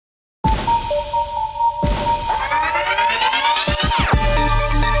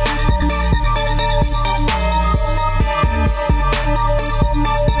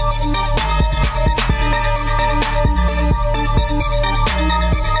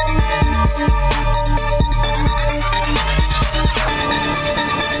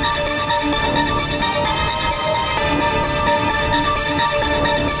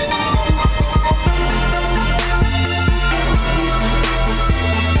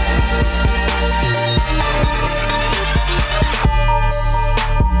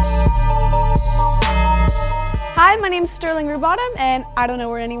Sterling Rubottom, and I don't know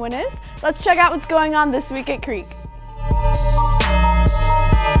where anyone is. Let's check out what's going on this week at Creek.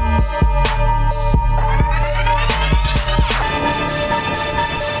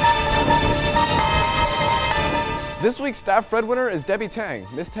 This week's staff breadwinner is Debbie Tang.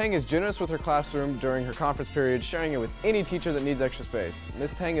 Miss Tang is generous with her classroom during her conference period, sharing it with any teacher that needs extra space.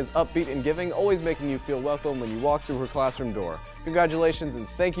 Miss Tang is upbeat and giving, always making you feel welcome when you walk through her classroom door. Congratulations and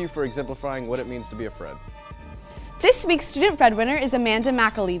thank you for exemplifying what it means to be a Fred. This week's student breadwinner is Amanda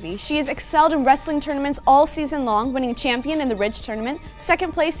McAlevey. She has excelled in wrestling tournaments all season long, winning champion in the Ridge Tournament,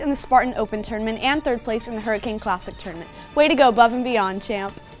 second place in the Spartan Open Tournament, and third place in the Hurricane Classic Tournament. Way to go above and beyond,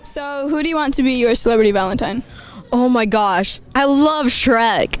 champ. So who do you want to be your celebrity Valentine? Oh my gosh, I love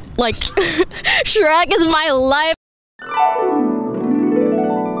Shrek. Like, Shrek is my life.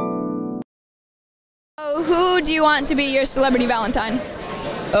 So who do you want to be your celebrity Valentine?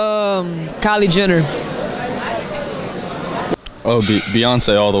 Kylie Jenner. Oh,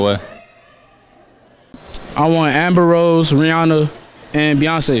 Beyonce all the way. I want Amber Rose, Rihanna, and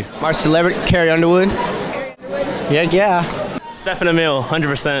Beyonce. My celebrity, Carrie Underwood. Yeah. Stephen Emile,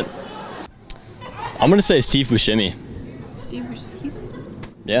 100%. I'm gonna say Steve Buscemi. Steve Buscemi. He's.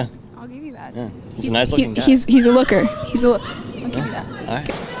 Yeah. I'll give you that. Yeah. He's a nice looking guy. He's a looker. I'll give you that. Right.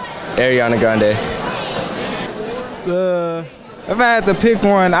 Ariana Grande. If I had to pick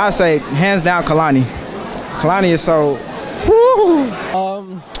one, I'd say hands down Kalani. Kalani is so.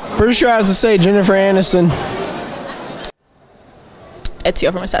 Pretty sure I have to say Jennifer Aniston.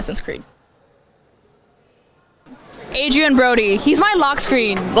 Ezio from Assassin's Creed. Adrian Brody. He's my lock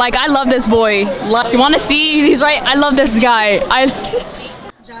screen. Like, I love this boy. You want to see? He's right. I love this guy.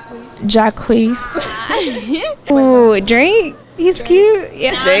 Jacquees. Ooh, Drake. He's cute.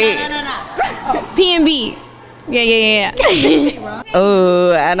 Yeah. Drake. P&B. Yeah.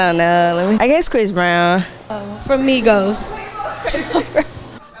 Oh, I don't know. I guess Chris Brown. From Migos.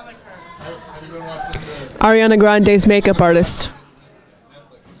 Ariana Grande's makeup artist.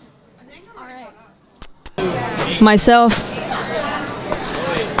 Myself.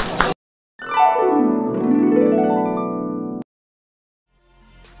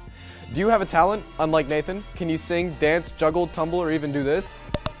 Do you have a talent, unlike Nathan? Can you sing, dance, juggle, tumble, or even do this?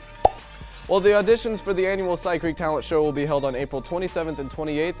 Well, the auditions for the annual Cy Creek Talent Show will be held on April 27th and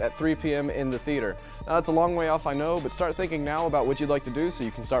 28th at 3 p.m. in the theater. Now, that's a long way off, I know, but start thinking now about what you'd like to do so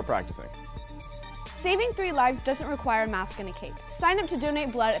you can start practicing. Saving 3 lives doesn't require a mask and a cape. Sign up to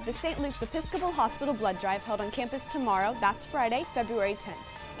donate blood at the St. Luke's Episcopal Hospital Blood Drive held on campus tomorrow. That's Friday, February 10th.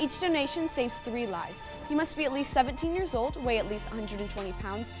 Each donation saves 3 lives. You must be at least 17 years old, weigh at least 120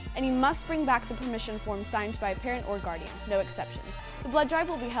 pounds, and you must bring back the permission form signed by a parent or guardian, no exceptions. The blood drive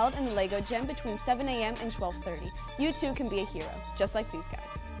will be held in the Lego Gym between 7 a.m. and 12:30. You too can be a hero, just like these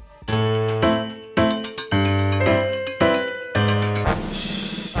guys.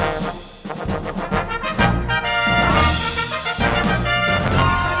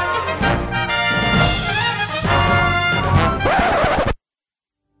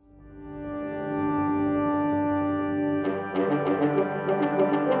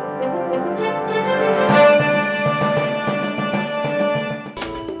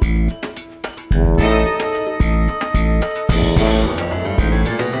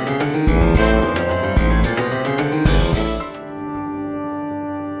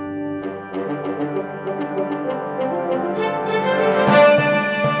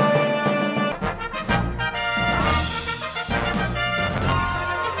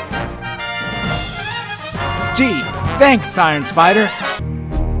 Gee, thanks, Siren Spider.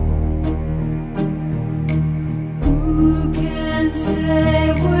 Who can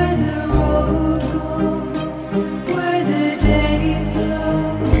say where the road goes, where the day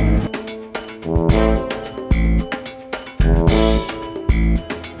flows?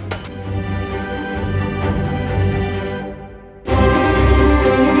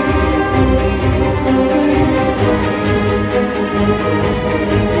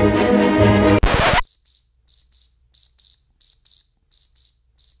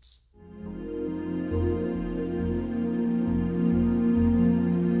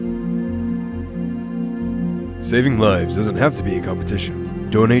 Saving lives doesn't have to be a competition.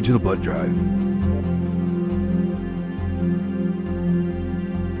 Donate to the blood drive.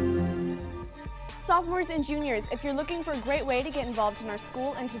 Sophomores and juniors, if you're looking for a great way to get involved in our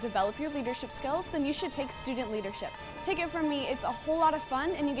school and to develop your leadership skills, then you should take student leadership. Take it from me, it's a whole lot of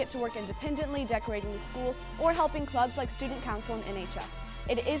fun and you get to work independently decorating the school or helping clubs like student council and NHS.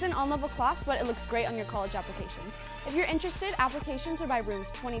 It is an on-level class, but it looks great on your college applications. If you're interested, applications are by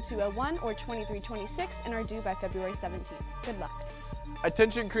rooms 2201 or 2326 and are due by February 17th. Good luck.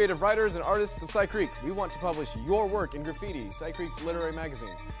 Attention creative writers and artists of Cy Creek. We want to publish your work in graffiti, Cy Creek's literary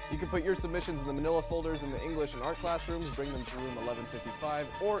magazine. You can put your submissions in the manila folders in the English and art classrooms, bring them to room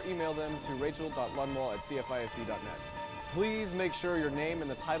 1155, or email them to rachel.lunwell@cfisd.net. Please make sure your name and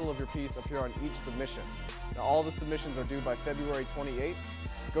the title of your piece appear on each submission. Now, all the submissions are due by February 28th.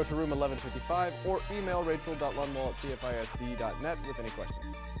 Go to room 1155 or email rachel.lunwell@cfisd.net with any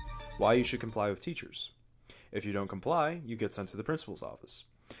questions. Why you should comply with teachers. If you don't comply, you get sent to the principal's office.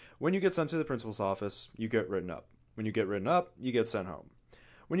 When you get sent to the principal's office, you get written up. When you get written up, you get sent home.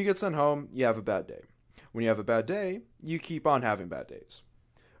 When you get sent home, you have a bad day. When you have a bad day, you keep on having bad days.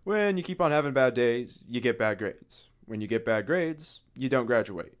 When you keep on having bad days, you get bad grades. When you get bad grades, you don't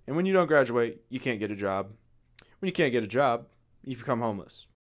graduate. And when you don't graduate, you can't get a job. When you can't get a job, you become homeless.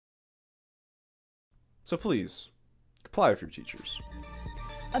 So please, comply with your teachers.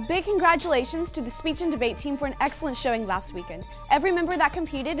 A big congratulations to the speech and debate team for an excellent showing last weekend. Every member that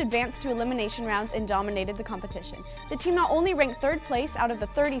competed advanced to elimination rounds and dominated the competition. The team not only ranked 3rd place out of the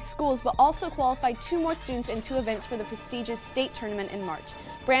 30 schools, but also qualified 2 more students in 2 events for the prestigious state tournament in March.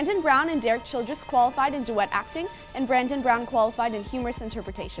 Brandon Brown and Derek Childress qualified in duet acting, and Brandon Brown qualified in humorous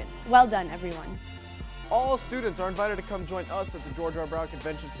interpretation. Well done, everyone. All students are invited to come join us at the George R. Brown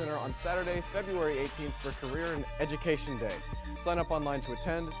Convention Center on Saturday, February 18th for Career and Education Day. Sign up online to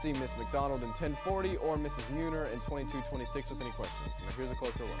attend, see Miss McDonald in 1040 or Mrs. Muner in 2226 with any questions. Now here's a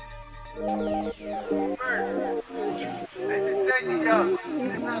closer look.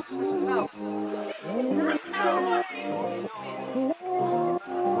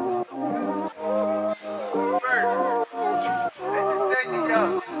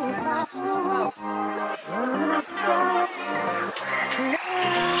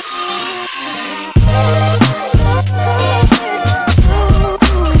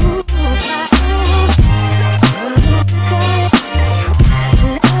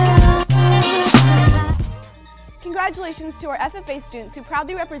 Congratulations to our FFA students who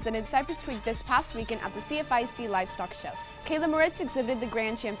proudly represented Cypress Creek this past weekend at the CFISD Livestock Show. Kayla Moritz exhibited the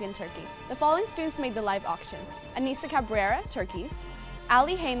Grand Champion Turkey. The following students made the live auction: Anissa Cabrera, turkeys;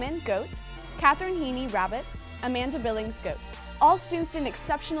 Allie Heyman, goat; Catherine Heaney, rabbits; Amanda Billings, goat. All students did an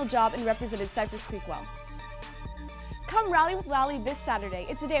exceptional job and represented Cypress Creek well. Come rally with Lally this Saturday.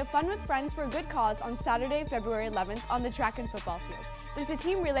 It's a day of fun with friends for a good cause on Saturday, February 11th on the track and football field. There's a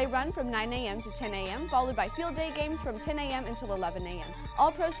team relay run from 9 a.m. to 10 a.m., followed by field day games from 10 a.m. until 11 a.m.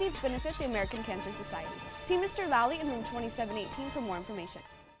 All proceeds benefit the American Cancer Society. See Mr. Lally in room 2718 for more information.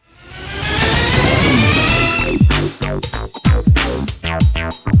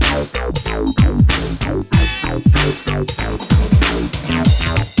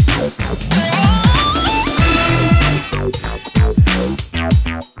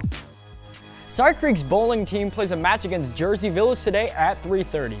 Cy Creek's bowling team plays a match against Jersey Village today at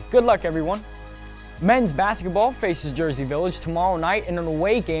 3:30. Good luck, everyone. Men's basketball faces Jersey Village tomorrow night in an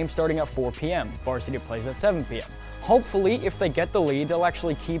away game starting at 4 p.m. Varsity plays at 7 p.m. Hopefully, if they get the lead, they'll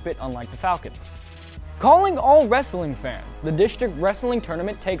actually keep it, unlike the Falcons. Calling all wrestling fans, the district wrestling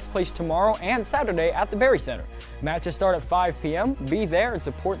tournament takes place tomorrow and Saturday at the Berry Center. Matches start at 5 p.m. Be there and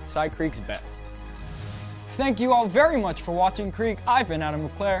support Cy Creek's best. Thank you all very much for watching Creek. I've been Adam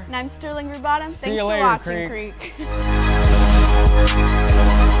McClare. And I'm Sterling Rubottom. See you later, Thanks for watching Creek.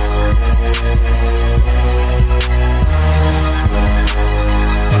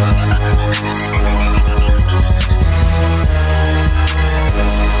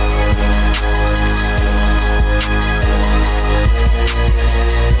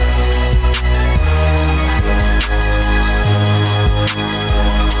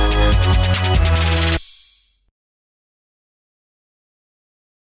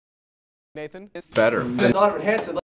 Nathan is better.